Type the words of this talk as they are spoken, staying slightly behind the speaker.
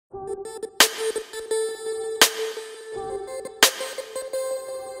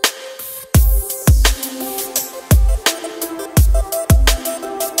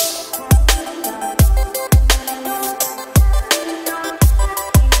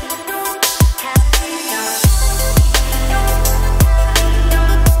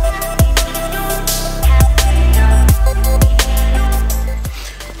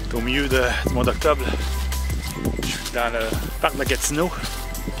Du mois d'octobre, je suis dans le parc de Gatineau.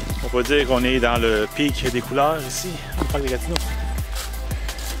 On peut dire qu'on est dans le pic des couleurs ici, au parc de Gatineau.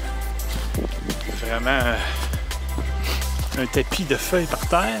 Vraiment un tapis de feuilles par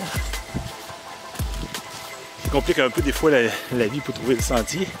terre. Ça complique un peu des fois la vie pour trouver le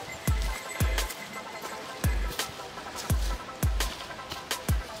sentier.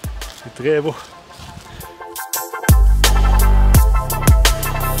 C'est très beau.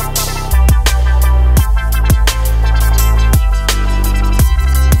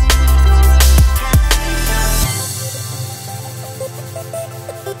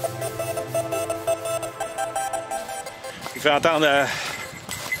 Je vais entendre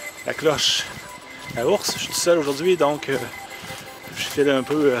la cloche à ours. Je suis tout seul aujourd'hui, donc je file un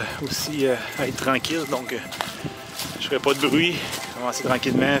peu aussi à être tranquille, donc je ferai pas de bruit. Je vais commencer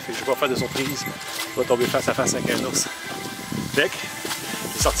tranquillement, fait que je vais pas faire de surprise. Je vais tomber face à face avec un ours. Fait que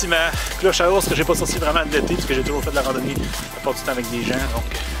j'ai sorti ma cloche à ours que j'ai pas sorti vraiment de l'été parce que j'ai toujours fait de la randonnée la part du temps avec des gens,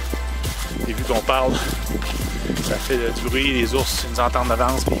 donc et vu qu'on parle, ça fait du bruit, les ours ils nous entendent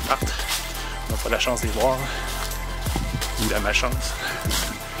d'avance puis ils partent. On n'a pas la chance de les voir. Ou la malchance.